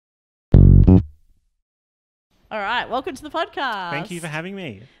All right, welcome to the podcast. Thank you for having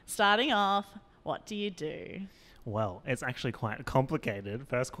me. Starting off, what do you do? Well, it's actually quite complicated.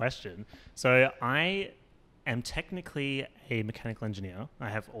 First question. So I am technically a mechanical engineer. I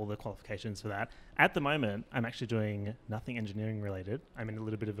have all the qualifications for that. At the moment, I'm actually doing nothing engineering related. I'm in a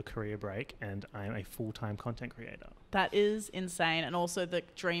little bit of a career break and I'm a full-time content creator. That is insane, and also the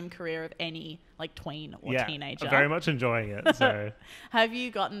dream career of any tween or teenager. I'm very much enjoying it. So, have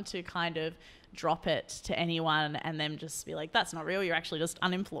you gotten to kind of drop it to anyone and then just be like, that's not real, you're actually just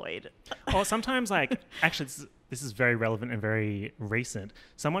unemployed? Or sometimes actually this is very relevant and very recent.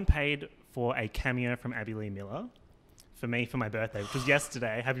 Someone paid for a cameo from Abby Lee Miller for me for my birthday, which was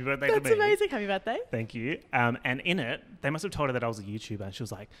yesterday. Happy birthday to me. That's amazing. Happy birthday. Thank you. And in it, they must have told her that I was a YouTuber, and she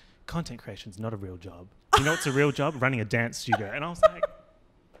was like, content creation's not a real job. You know what's a real job? Running a dance studio. And I was like,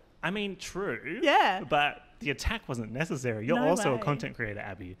 I mean, true. Yeah. But the attack wasn't necessary. You're also a content creator,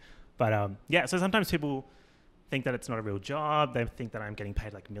 Abby. But so sometimes people think that it's not a real job. They think that I'm getting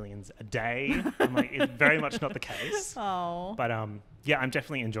paid millions a day. I'm like, it's very much not the case. Oh. But I'm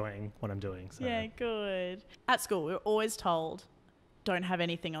definitely enjoying what I'm doing. So. Yeah, good. At school, we were always told, don't have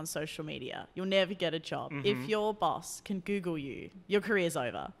anything on social media. You'll never get a job. Mm-hmm. If your boss can Google you, your career's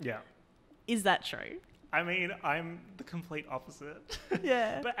over. Yeah. Is that true? I mean, I'm the complete opposite.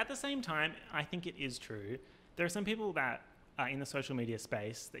 Yeah. But at the same time, I think it is true. There are some people that are in the social media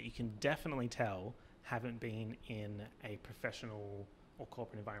space that you can definitely tell haven't been in a professional or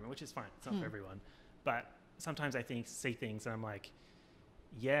corporate environment, which is fine. It's not for everyone. But sometimes I see things and I'm like,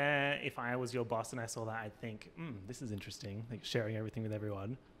 yeah, if I was your boss and I saw that, I'd think, this is interesting, sharing everything with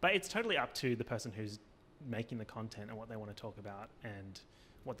everyone. But it's totally up to the person who's making the content and what they want to talk about and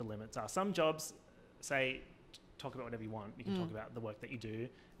what the limits are. Some jobs say, talk about whatever you want. You can talk about the work that you do,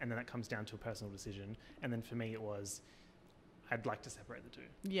 and then that comes down to a personal decision. And then for me, it was, I'd like to separate the two.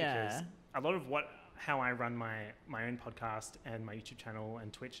 Yeah. Because a lot of how I run my own podcast and my YouTube channel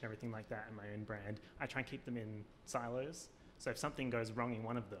and Twitch and everything like that and my own brand, I try and keep them in silos. So if something goes wrong in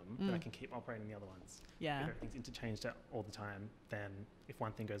one of them, then I can keep operating the other ones. Yeah. If everything's interchanged all the time, then if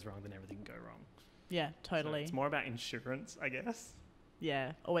one thing goes wrong, then everything can go wrong. Yeah, totally. So it's more about insurance, I guess.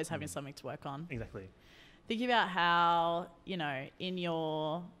 Yeah, always having something to work on. Exactly. Thinking about how, in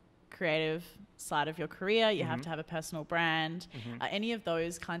your creative side of your career, you have to have a personal brand. Are any of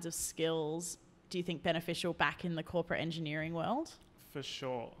those kinds of skills, do you think, beneficial back in the corporate engineering world? For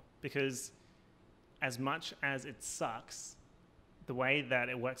sure. Because as much as it sucks, the way that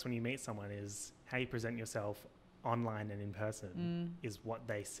it works when you meet someone is how you present yourself online and in person is what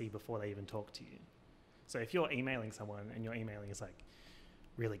they see before they even talk to you. So if you're emailing someone and your emailing is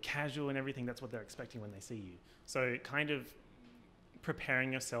really casual and everything, that's what they're expecting when they see you. So kind of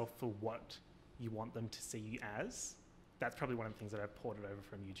preparing yourself for what you want them to see you as, that's probably one of the things that I've ported over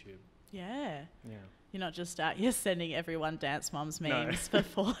from YouTube. Yeah. Yeah. You're not just out here sending everyone Dance Moms memes No.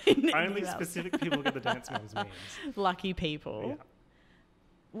 before Only specific people get the Dance Moms memes. Lucky people. Yeah.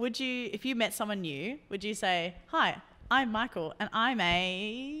 Would you, if you met someone new, would you say, hi, I'm Michael and I'm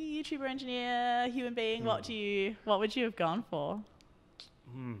a YouTuber, engineer, human being. What would you have gone for?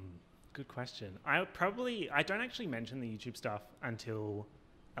 Good question. I don't actually mention the YouTube stuff until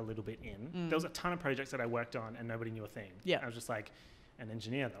a little bit in. There was a ton of projects that I worked on and nobody knew a thing. Yeah. I was just like, an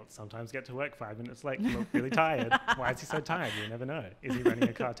engineer, they'll sometimes get to work 5 minutes late, look really tired. Why is he so tired? You never know. Is he running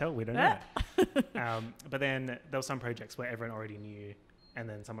a cartel? We don't know. But then there were some projects where everyone already knew, and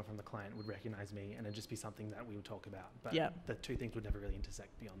then someone from the client would recognize me and it'd just be something that we would talk about. But the two things would never really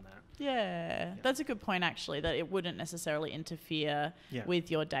intersect beyond that. Yeah, that's a good point, actually, that it wouldn't necessarily interfere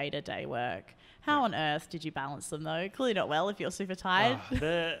with your day-to-day work. How on earth did you balance them, though? Clearly not well if you're super tired.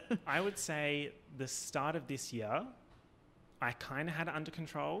 I would say the start of this year, I kind of had it under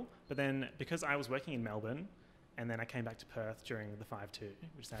control, but then because I was working in Melbourne and then I came back to Perth during the 5-2,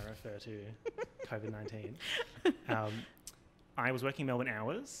 which I refer to COVID-19, I was working Melbourne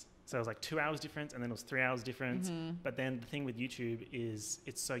hours. So it was 2 hours difference and then it was 3 hours difference. But then the thing with YouTube is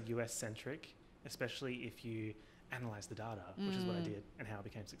it's so US centric, especially if you analyze the data, which is what I did and how I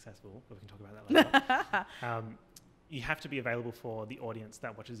became successful. But we can talk about that later. You have to be available for the audience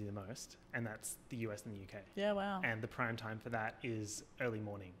that watches you the most, and that's the US and the UK. Yeah, wow. And the prime time for that is early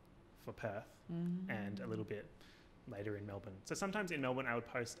morning for Perth and a little bit later in Melbourne. So sometimes in Melbourne I would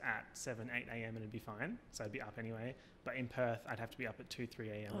post at 7, 8 a.m. and it'd be fine. So I'd be up anyway. But in Perth I'd have to be up at 2, 3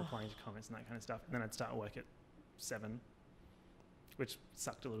 a.m. replying to comments and that kind of stuff. And then I'd start work at 7, which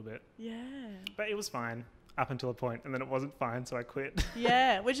sucked a little bit. Yeah. But it was fine. Up until a point, and then it wasn't fine, so I quit.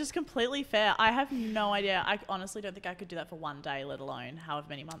 Yeah, which is completely fair. I have no idea. I honestly don't think I could do that for one day, let alone however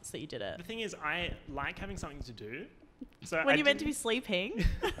many months that you did it. The thing is, I like having something to do, So When you're meant to be sleeping.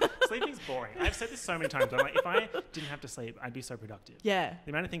 Sleeping's boring. I've said this so many times. I'm like, if I didn't have to sleep, I'd be so productive. Yeah.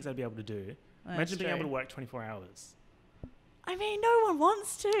 The amount of things I'd be able to do. That's Imagine being true. able to work 24 hours. I mean, no one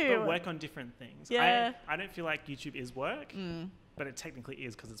wants to. But work on different things. Yeah. I don't feel like YouTube is work, but it technically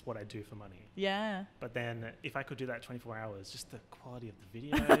is because it's what I do for money. Yeah. But then if I could do that 24 hours, just the quality of the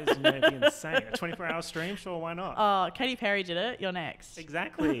videos, it'd be insane. A 24-hour stream, sure, why not? Oh, Katy Perry did it. You're next.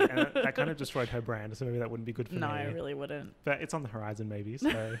 Exactly. And that kind of destroyed her brand, so maybe that wouldn't be good for me. No, it really wouldn't. But it's on the horizon maybe,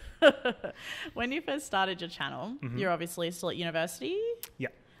 so. When you first started your channel, you're obviously still at university. Yeah,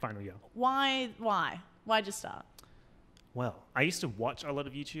 final year. Why? Why'd you start? Well, I used to watch a lot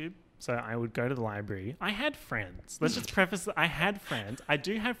of YouTube, so I would go to the library. I had friends. Let's just preface that I had friends. I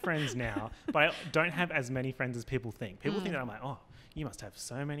do have friends now, but I don't have as many friends as people think. People think that I'm like, oh, you must have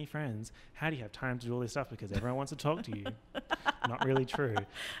so many friends. How do you have time to do all this stuff? Because everyone wants to talk to you. Not really true.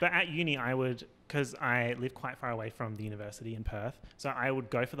 But at uni, I would, because I live quite far away from the university in Perth, so I would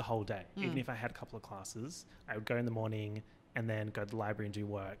go for the whole day. Even if I had a couple of classes, I would go in the morning and then go to the library and do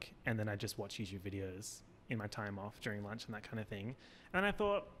work, and then I'd just watch YouTube videos in my time off during lunch and that kind of thing. And I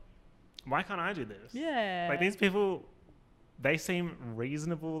thought, why can't I do this? Yeah. Like these people, they seem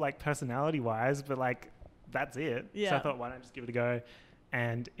reasonable, like personality wise, but like that's it. Yeah. So I thought, why don't I just give it a go?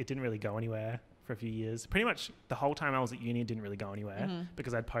 And it didn't really go anywhere for a few years. Pretty much the whole time I was at uni, it didn't really go anywhere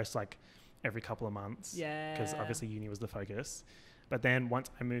because I'd post like every couple of months. Yeah. Because obviously uni was the focus. But then once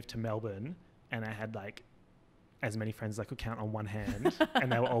I moved to Melbourne and I had like as many friends as I could count on one hand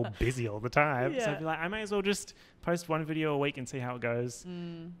and they were all busy all the time. So I'd be like, I may as well just post one video a week and see how it goes.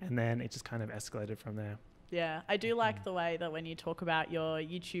 And then it just kind of escalated from there. Yeah, I do like the way that when you talk about your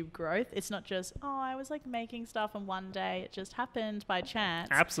YouTube growth, it's not just, oh, I was like making stuff and one day it just happened by chance.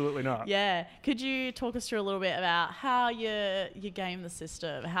 Absolutely not. Yeah. Could you talk us through a little bit about how you game the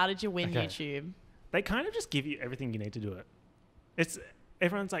system? How did you win YouTube? They kind of just give you everything you need to do it.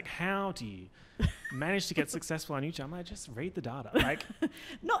 Everyone's like, how do you manage to get successful on YouTube? I'm like, just read the data. Like,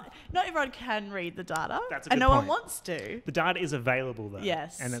 not everyone can read the data. That's a good and no point. one wants to. The data is available though.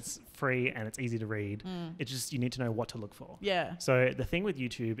 Yes. And it's free and it's easy to read. It's just, you need to know what to look for. Yeah. So the thing with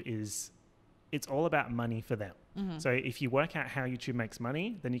YouTube is it's all about money for them. So if you work out how YouTube makes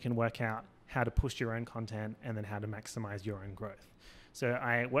money, then you can work out how to push your own content and then how to maximize your own growth. So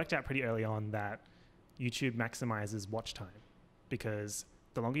I worked out pretty early on that YouTube maximizes watch time because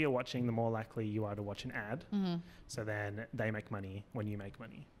the longer you're watching, the more likely you are to watch an ad. So then they make money when you make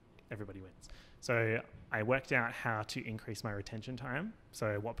money. Everybody wins. So I worked out how to increase my retention time.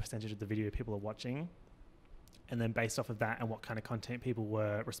 So what percentage of the video people are watching. And then based off of that and what kind of content people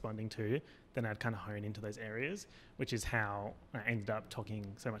were responding to, then I'd kind of hone into those areas, which is how I ended up talking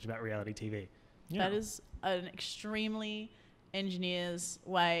so much about reality TV. Yeah. That is an extremely engineer's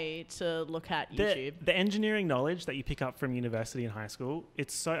way to look at YouTube. The engineering knowledge that you pick up from university and high school,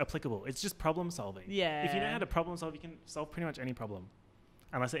 it's so applicable. It's just problem solving. Yeah. If you know how to problem solve, you can solve pretty much any problem.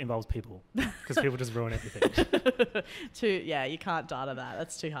 Unless it involves people. Because people just ruin everything. You can't data that.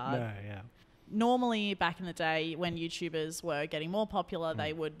 That's too hard. No, yeah. Normally, back in the day, when YouTubers were getting more popular,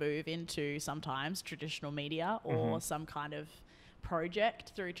 they would move into sometimes traditional media or some kind of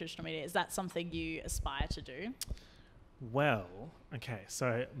project through traditional media. Is that something you aspire to do? Well, okay.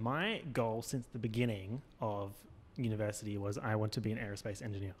 So my goal since the beginning of university was I want to be an aerospace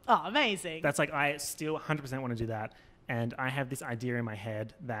engineer. Oh, amazing. That's like, I still 100% want to do that. And I have this idea in my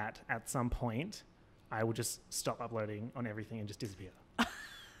head that at some point I will just stop uploading on everything and just disappear.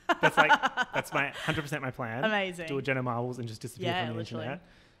 That's my 100% my plan. Amazing. Do a Jenna Marbles and just disappear from the internet.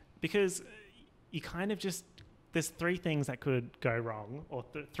 Because you kind of just, there's three things that could go wrong, or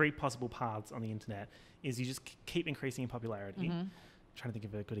three possible paths on the internet, is you just keep increasing in popularity. I'm trying to think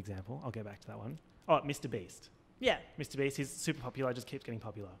of a good example. I'll get back to that one. Oh, Mr. Beast. Yeah. Mr. Beast, he's super popular, just keeps getting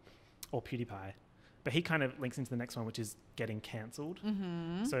popular. Or PewDiePie. But he kind of links into the next one, which is getting cancelled.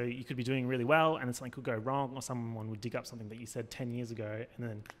 So you could be doing really well and then something could go wrong, or someone would dig up something that you said 10 years ago and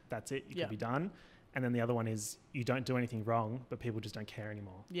then that's it, you could be done. And then the other one is you don't do anything wrong, but people just don't care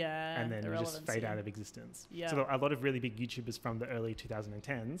anymore. Yeah. And then you just fade out of existence. Yeah. So a lot of really big YouTubers from the early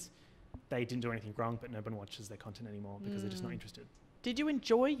 2010s, they didn't do anything wrong, but no one watches their content anymore because they're just not interested. Did you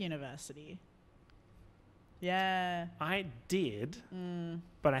enjoy university? Yeah. I did,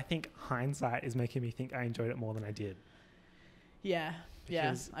 but I think hindsight is making me think I enjoyed it more than I did. Yeah.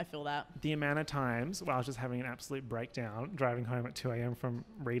 Because I feel that. The amount of times while I was just having an absolute breakdown driving home at 2 a.m. from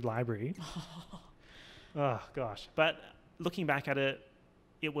Reed Library. Oh, gosh. But looking back at it,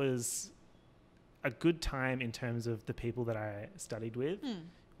 it was a good time in terms of the people that I studied with.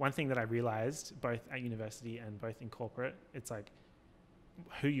 One thing that I realized both at university and both in corporate, it's like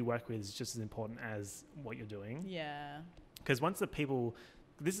who you work with is just as important as what you're doing. Yeah. Because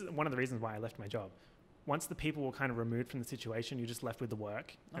this is one of the reasons why I left my job. Once the people were kind of removed from the situation, you're just left with the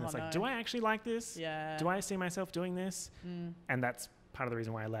work. And it's like, do I actually like this? Yeah. Do I see myself doing this? And that's part of the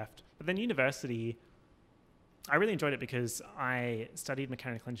reason why I left. But then university, I really enjoyed it because I studied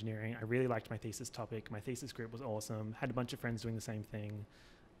mechanical engineering. I really liked my thesis topic. My thesis group was awesome. Had a bunch of friends doing the same thing.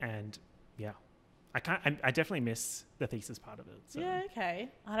 And yeah, I definitely miss the thesis part of it. So. Yeah, okay.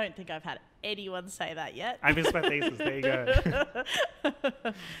 I don't think I've had anyone say that yet. I miss my thesis. There you go.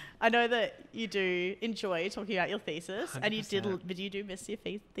 I know that you do enjoy talking about your thesis, 100%. and but you do miss your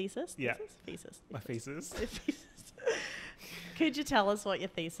thesis? Yeah. Thesis. My thesis. Could you tell us what your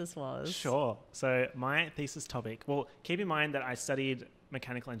thesis was? Sure. So my thesis topic, well, keep in mind that I studied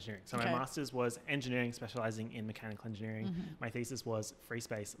mechanical engineering. So my master's was engineering, specializing in mechanical engineering. My thesis was free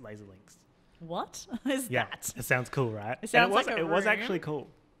space laser links. What is that? It sounds cool, right? It sounds like it was actually cool.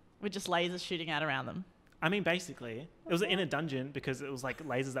 With just lasers shooting out around them. I mean, basically, it was in a dungeon because it was like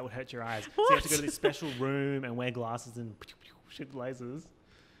lasers that would hurt your eyes. What? So you have to go to this special room and wear glasses and shoot the lasers.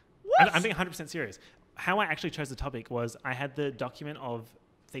 What? I'm being 100% serious. How I actually chose the topic was I had the document of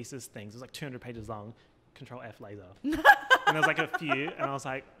thesis things. It was like 200 pages long. Control F laser. And there was like a few, and I was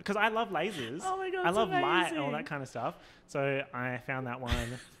like, because I love lasers. Oh my God, I love amazing. light and all that kind of stuff. So I found that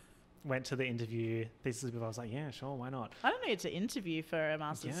one. Went to the interview thesis before. I was like, yeah, sure, why not? I don't need to interview for a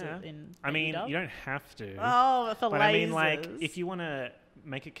master's in I mean, UW. you don't have to. Oh, for but lasers. I mean, like, if you want to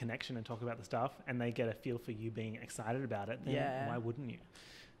make a connection and talk about the stuff and they get a feel for you being excited about it, then why wouldn't you?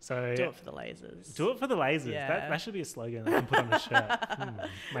 So do it for the lasers. Do it for the lasers. Yeah. That should be a slogan I can put on a shirt.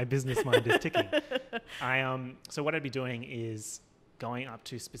 My business mind is ticking. So what I'd be doing is going up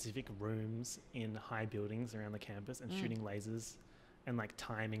to specific rooms in high buildings around the campus and shooting lasers and like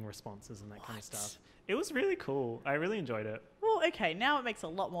timing responses and that kind of stuff. It was really cool. I really enjoyed it. Well, okay, now it makes a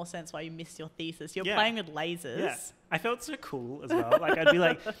lot more sense why you missed your thesis. You're playing with lasers. Yeah. I felt so cool as well. Like I'd be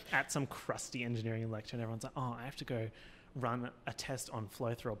like at some crusty engineering lecture and everyone's like, oh, I have to go run a test on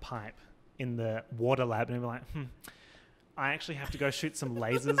flow through a pipe in the water lab. And I'd be like, I actually have to go shoot some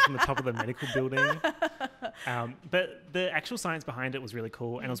lasers from the top of the medical building. But the actual science behind it was really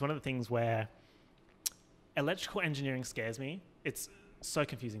cool. And it was one of the things where electrical engineering scares me. It's so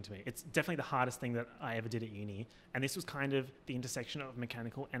confusing to me. It's definitely the hardest thing that I ever did at uni. And this was kind of the intersection of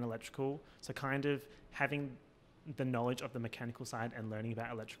mechanical and electrical. So kind of having the knowledge of the mechanical side and learning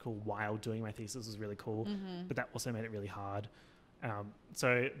about electrical while doing my thesis was really cool. But that also made it really hard.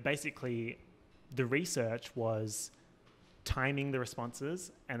 So basically the research was timing the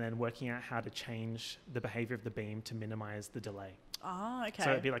responses and then working out how to change the behavior of the beam to minimize the delay. Oh, okay.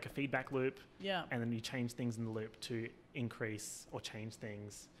 So it'd be like a feedback loop. Yeah. And then you change things in the loop to increase or change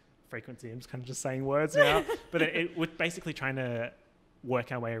things. Frequency, I'm just kind of just saying words now. But it was basically trying to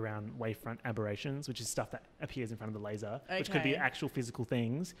work our way around wavefront aberrations, which is stuff that appears in front of the laser, which could be actual physical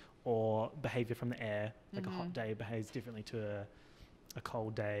things or behavior from the air. Like a hot day behaves differently to a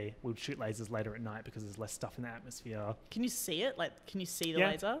cold day. We'd shoot lasers later at night because there's less stuff in the atmosphere. Can you see it? Like, can you see the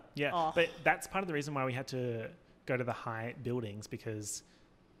laser? Yeah. Oh. But that's part of the reason why we had to go to the high buildings, because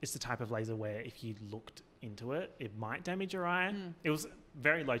it's the type of laser where if you looked into it, it might damage your eye. It was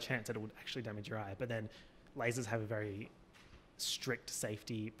very low chance that it would actually damage your eye. But then lasers have a very strict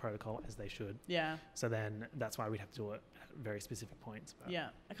safety protocol, as they should. Yeah. So then that's why we'd have to do it at very specific points. But yeah.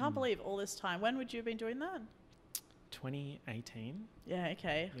 I can't believe all this time. When would you have been doing that? 2018. Yeah,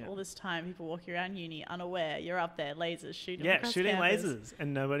 okay. Yeah. All this time, people walking around uni unaware. You're up there, lasers shooting. Yeah, across shooting campus. lasers,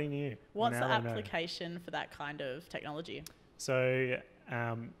 and nobody knew. What's the Now they know. application for that kind of technology? So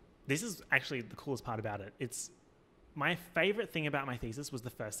this is actually the coolest part about it. It's my favorite thing about my thesis was the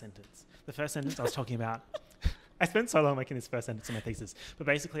first sentence. The first sentence I was talking about. I spent so long making this first sentence in my thesis, but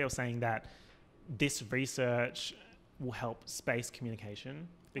basically I was saying that this research will help space communication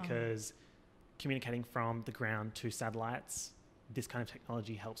because communicating from the ground to satellites, this kind of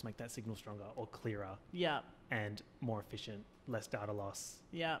technology helps make that signal stronger or clearer. Yeah. And more efficient, less data loss.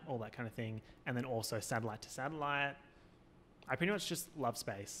 Yeah. All that kind of thing. And then also satellite to satellite. I pretty much just love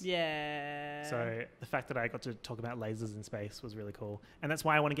space. Yeah. So the fact that I got to talk about lasers in space was really cool. And that's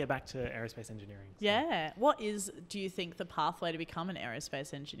why I want to get back to aerospace engineering. So. Yeah. What is, do you think, the pathway to become an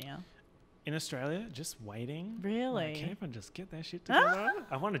aerospace engineer? In Australia, just waiting. Really? Like, can everyone just get their shit together?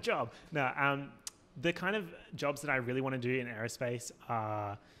 I want a job. No, the kind of jobs that I really want to do in aerospace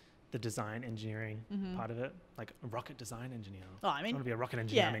are the design engineering part of it, like a rocket design engineer. Oh, I mean, want to be a rocket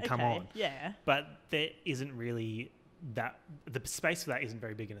engineer. I mean, come on. Yeah. But there isn't really that, the space for that isn't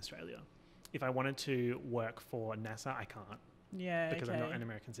very big in Australia. If I wanted to work for NASA, I can't. Yeah. Because I'm not an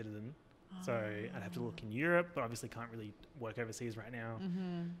American citizen. So I'd have to look in Europe, but obviously can't really work overseas right now.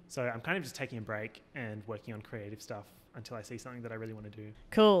 So I'm kind of just taking a break and working on creative stuff until I see something that I really want to do.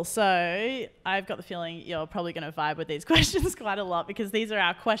 Cool. So I've got the feeling you're probably going to vibe with these questions quite a lot because these are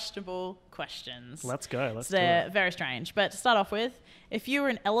our questionable questions. Let's go. So they're very strange. But to start off with, if you were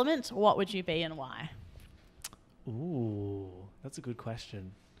an element, what would you be and why? Ooh, that's a good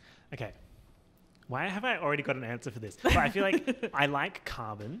question. Okay. Why have I already got an answer for this? But I feel like I like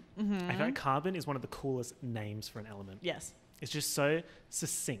carbon. I feel like carbon is one of the coolest names for an element. Yes. It's just so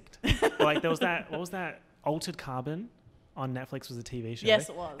succinct. Like there was that, what was that? Altered Carbon on Netflix was a TV show. Yes,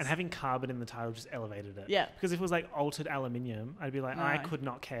 it was. And having carbon in the title just elevated it. Yeah. Because if it was like altered aluminium, I'd be like, I could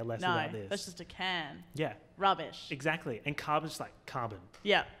not care less about this. That's just a can. Yeah. Rubbish. Exactly. And carbon's just like carbon.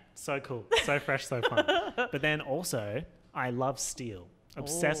 Yeah. So cool. So fresh, so fun. But then also, I love steel.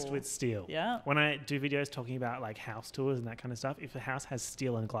 Obsessed with steel. Yeah. When I do videos talking about like house tours and that kind of stuff, if a house has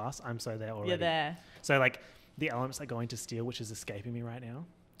steel and glass, I'm so there already. You're there. So like the elements that go into steel, which is escaping me right now,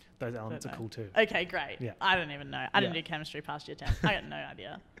 those elements are cool too. Okay, great. Yeah. I don't even know. I didn't do chemistry past year 10. I got no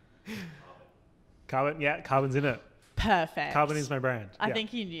idea. Carbon, yeah, carbon's in it. Perfect. Carbon is my brand. I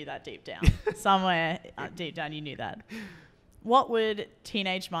think you knew that deep down. Somewhere deep down you knew that. What would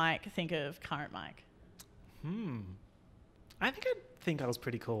teenage Mike think of current Mike? I think I was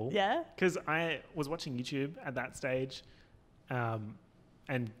pretty cool. Yeah? Because I was watching YouTube at that stage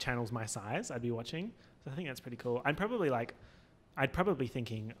and channels my size I'd be watching. So I think that's pretty cool. I'd probably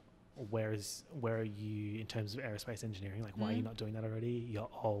thinking, where are you in terms of aerospace engineering? Like, why are you not doing that already? You're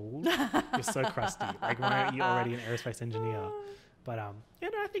old. You're so crusty. Like, why aren't you already an aerospace engineer? But I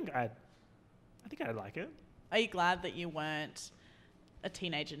think I'd like it. Are you glad that you weren't a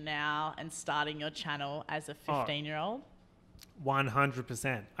teenager now and starting your channel as a 15-year-old?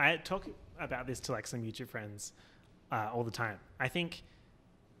 100%. I talk about this to like some YouTube friends all the time. I think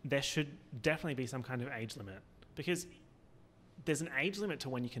there should definitely be some kind of age limit because there's an age limit to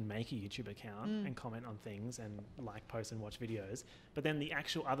when you can make a YouTube account and comment on things and like posts and watch videos. But then the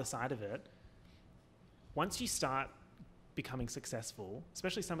actual other side of it, once you start becoming successful,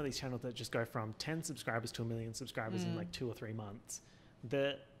 especially some of these channels that just go from 10 subscribers to 1 million subscribers in like 2 or 3 months,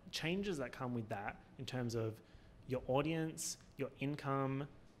 the changes that come with that in terms of your audience, your income,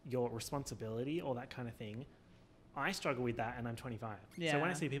 your responsibility, all that kind of thing, I struggle with that and I'm 25. Yeah. So when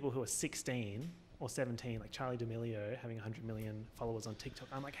I see people who are 16 or 17, like Charli D'Amelio having 100 million followers on TikTok,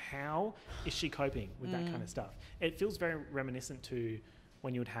 I'm like, how is she coping with that kind of stuff? It feels very reminiscent to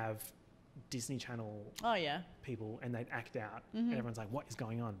when you would have Disney Channel people and they'd act out and everyone's like, what is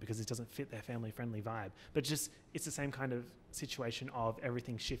going on? Because it doesn't fit their family friendly vibe. But just, it's the same kind of situation of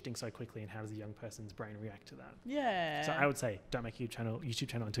everything shifting so quickly and how does a young person's brain react to that? Yeah. So I would say, don't make a YouTube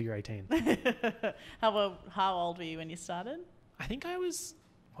channel until you're 18. How old were you when you started? I think I was,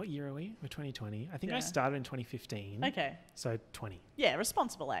 what year are we? We're 2020. I think I started in 2015. Okay. So 20. Yeah,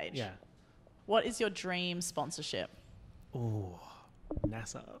 responsible age. Yeah. What is your dream sponsorship? Oh,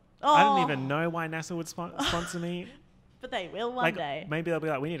 NASA. Oh. I don't even know why NASA would sponsor me. But they will one day. Maybe they'll be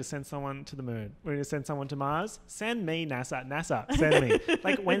like, we need to send someone to the moon. We need to send someone to Mars. Send me, NASA. NASA, send me.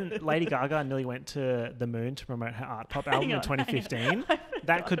 Like when Lady Gaga nearly went to the moon to promote her art pop album in 2015,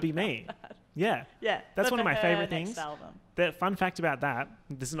 that could be me. Yeah. Yeah. That's one of my favorite things. Album. The fun fact about that,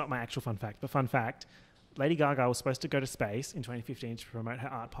 this is not my actual fun fact, but fun fact, Lady Gaga was supposed to go to space in 2015 to promote her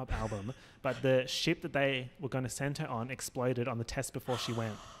art pop album, but the ship that they were going to send her on exploded on the test before she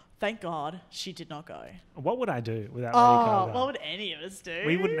went. Thank God she did not go. What would I do without Lady Gaga? What would any of us do?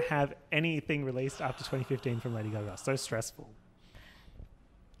 We wouldn't have anything released after 2015 from Lady Gaga. So stressful.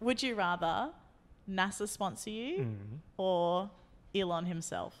 Would you rather NASA sponsor you or Elon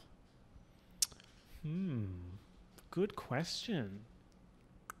himself? Good question.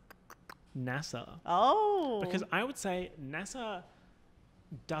 NASA. Oh. Because I would say NASA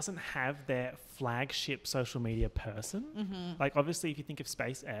doesn't have their flagship social media person. Like obviously if you think of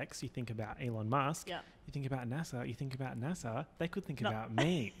SpaceX, you think about Elon Musk. Yeah. You think about NASA, you think about NASA, they could think about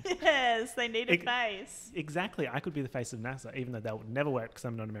me. Yes, they need a face. Exactly. I could be the face of NASA, even though that would never work because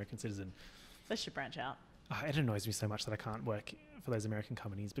I'm not an American citizen. They should branch out. It annoys me so much that I can't work for those American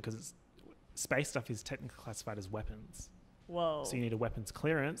companies because space stuff is technically classified as weapons. Whoa. So you need a weapons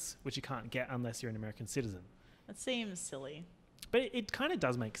clearance, which you can't get unless you're an American citizen. That seems silly. But it kind of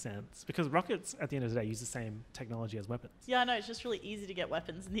does make sense because rockets, at the end of the day, use the same technology as weapons. Yeah, I know. It's just really easy to get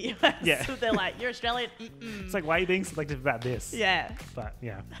weapons in the US. Yeah. So they're like, you're Australian. It's like, why are you being selective about this? Yeah. But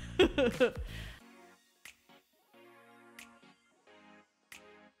yeah.